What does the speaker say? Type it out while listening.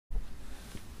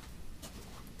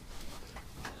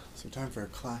time for a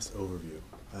class overview.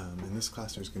 In this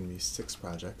class there's going to be 6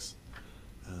 projects.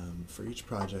 For each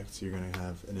project you're going to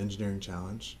have an engineering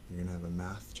challenge, you're going to have a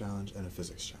math challenge, and a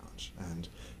physics challenge. And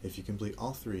if you complete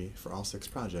all 3 for all 6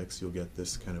 projects, you'll get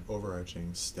this kind of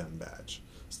overarching STEM badge.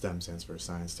 STEM stands for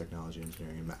Science, Technology,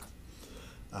 Engineering, and Math.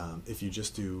 If you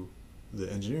just do the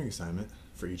engineering assignment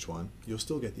for each one, you'll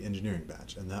still get the engineering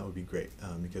badge, and that would be great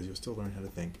because you'll still learn how to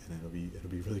think, and it'll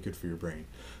be really good for your brain.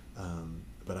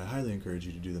 But I highly encourage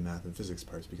you to do the math and physics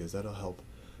parts because that'll help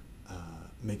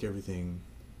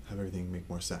have everything make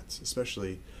more sense,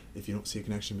 especially if you don't see a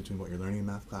connection between what you're learning in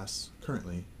math class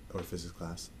currently or physics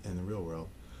class and the real world.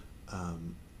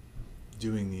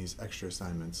 Doing these extra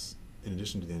assignments in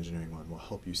addition to the engineering one will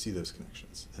help you see those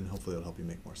connections, and hopefully it'll help you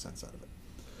make more sense out of it.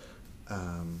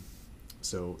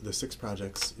 So the 6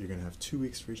 projects, you're going to have 2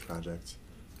 weeks for each project,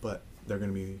 but they're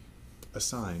going to be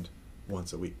assigned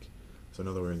once a week. So in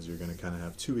other words, you're going to kind of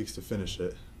have 2 weeks to finish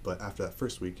it, but after that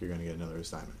first week, you're going to get another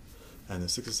assignment. And the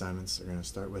 6 assignments are going to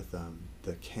start with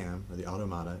the cam, or the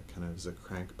automata, kind of is a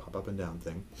crank pop up and down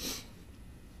thing,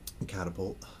 a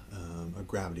catapult, a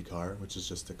gravity car, which is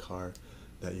just a car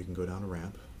that you can go down a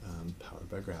ramp, powered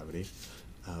by gravity.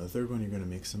 The third one, you're going to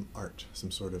make some art,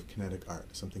 some sort of kinetic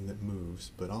art, something that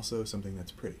moves, but also something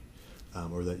that's pretty,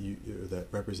 or that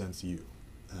represents you.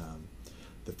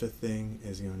 The 5th thing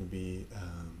is going to be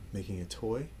making a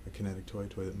toy, a kinetic toy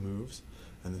that moves,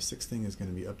 and the 6th thing is going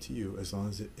to be up to you as long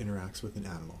as it interacts with an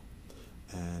animal.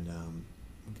 And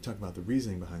we can talk about the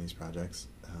reasoning behind these projects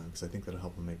because I think that'll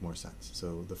help them make more sense.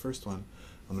 So the first one,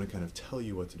 I'm going to kind of tell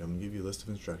you what to do. I'm going to give you a list of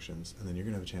instructions, and then you're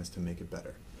going to have a chance to make it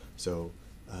better. So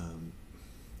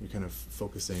you're kind of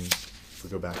focusing, if we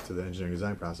go back to the engineering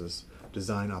design process,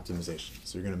 design optimization.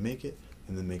 So you're going to make it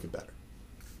and then make it better.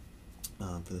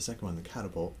 For the second one, the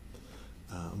catapult,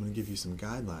 I'm going to give you some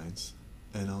guidelines,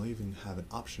 and I'll even have an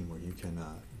option where you can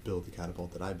build the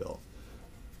catapult that I built.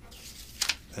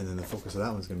 And then the focus of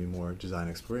that one's going to be more design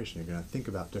exploration. You're going to think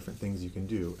about different things you can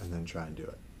do and then try and do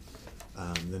it.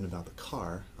 Then about the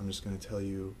car, I'm just going to tell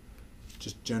you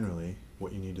just generally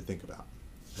what you need to think about.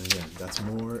 And again,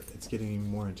 it's getting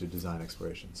more into design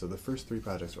exploration. So the first 3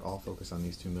 projects are all focused on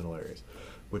these 2 middle areas,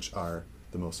 which are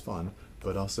the most fun,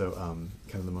 but also kind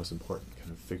of the most important,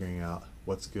 kind of figuring out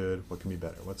what's good, what can be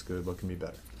better, what's good, what can be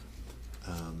better.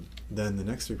 Then the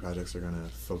next 3 projects are going to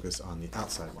focus on the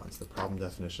outside ones, the problem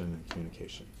definition and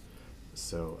communication.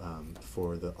 So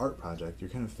for the art project, you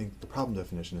kind of think the problem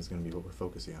definition is going to be what we're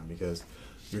focusing on, because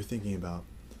you're thinking about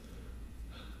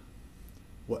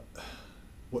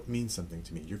what means something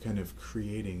to me. You're kind of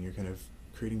creating your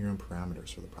own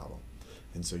parameters for the problem.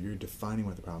 And so you're defining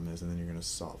what the problem is, and then you're going to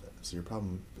solve it. So your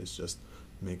problem is just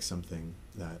make something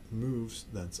that moves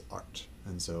that's art,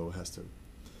 and so it has to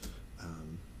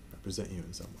represent you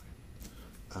in some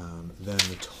way. Then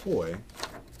the toy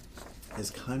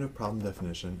is kind of problem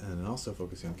definition and then also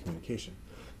focusing on communication.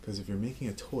 Because if you're making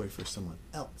a toy for someone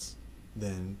else,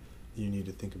 then you need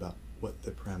to think about what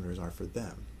the parameters are for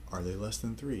them. Are they less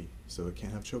than 3? So it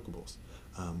can't have chokables.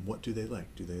 What do they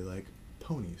like? Do they like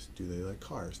ponies? Do they like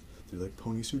cars? Do they like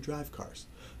ponies who drive cars?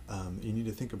 You need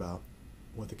to think about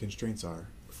what the constraints are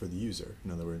for the user.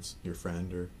 In other words, your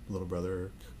friend or little brother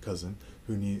or cousin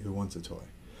who wants a toy.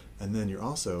 And then you're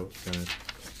also going to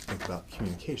think about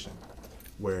communication,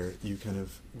 where you kind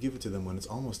of give it to them when it's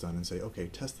almost done and say, okay,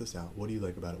 test this out. What do you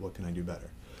like about it? What can I do better?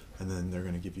 And then they're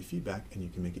going to give you feedback, and you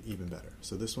can make it even better.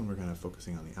 So this one we're kind of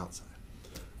focusing on the outside.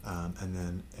 And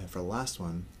then for the last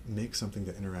one, make something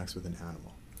that interacts with an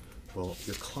animal. Well,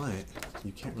 your client,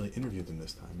 you can't really interview them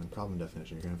this time in problem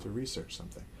definition. You're going to have to research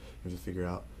something. You have to figure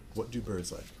out, what do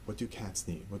birds like? What do cats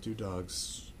need? What do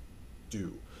dogs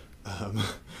do?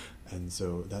 And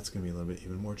so that's going to be a little bit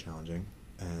even more challenging.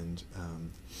 And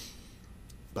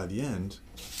by the end,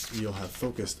 you'll have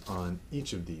focused on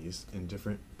each of these in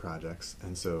different projects,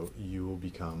 and so you will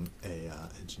become a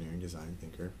engineering design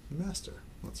thinker master,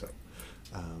 let's hope.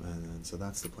 And so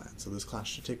that's the plan. So this class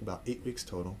should take about 8 weeks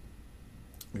total.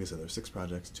 Like I said, there's 6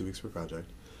 projects, 2 weeks per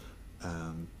project,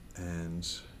 and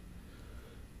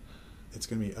it's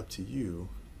going to be up to you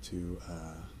to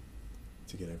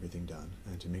get everything done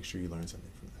and to make sure you learn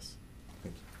something from this.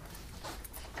 Thank you.